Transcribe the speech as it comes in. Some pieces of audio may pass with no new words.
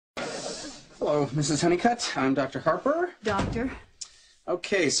Hello, Mrs. Honeycutt. I'm Dr. Harper. Doctor?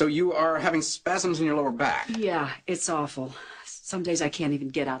 Okay, so you are having spasms in your lower back. Yeah, it's awful. Some days I can't even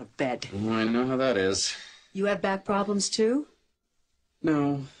get out of bed. Oh, I know how that is. You have back problems too?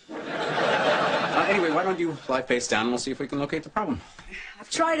 No. Anyway, why don't you lie face down and we'll see if we can locate the problem.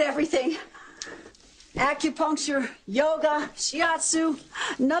 I've tried everything. Acupuncture, yoga, shiatsu.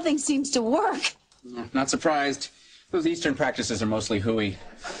 Nothing seems to work. Not surprised. Those Eastern practices are mostly hooey.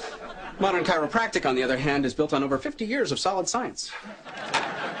 Modern chiropractic, on the other hand, is built on over 50 years of solid science.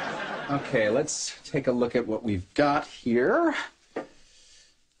 Okay, let's take a look at what we've got here.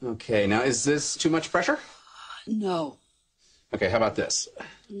 Okay, now is this too much pressure? No. Okay, how about this?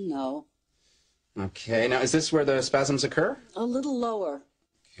 No. Okay, now is this where the spasms occur? A little lower.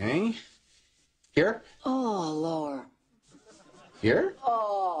 Okay. Here? Oh, lower. Here?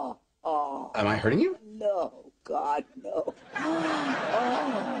 Oh. Am I hurting you? No, God, no.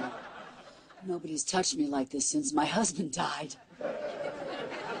 Oh. Nobody's touched me like this since my husband died.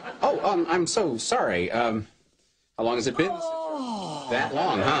 Oh, I'm so sorry. How long has it been? Oh. That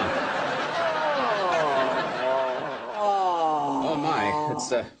long, huh? Oh my,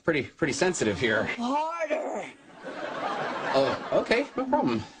 it's pretty sensitive here. Harder. Oh, okay, no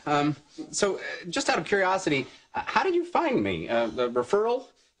problem. So, just out of curiosity, how did you find me? The referral?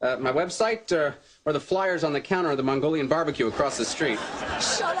 My website? Or the flyers on the counter of the Mongolian barbecue across the street?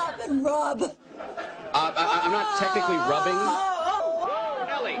 Shut up and rub. I'm not technically rubbing. Oh,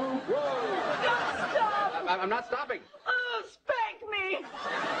 Ellie! Don't stop! I'm not stopping. Oh, spank me!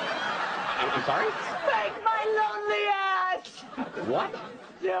 I'm sorry? Spank my lonely ass! What?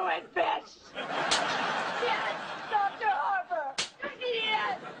 Do it, bitch! Yes!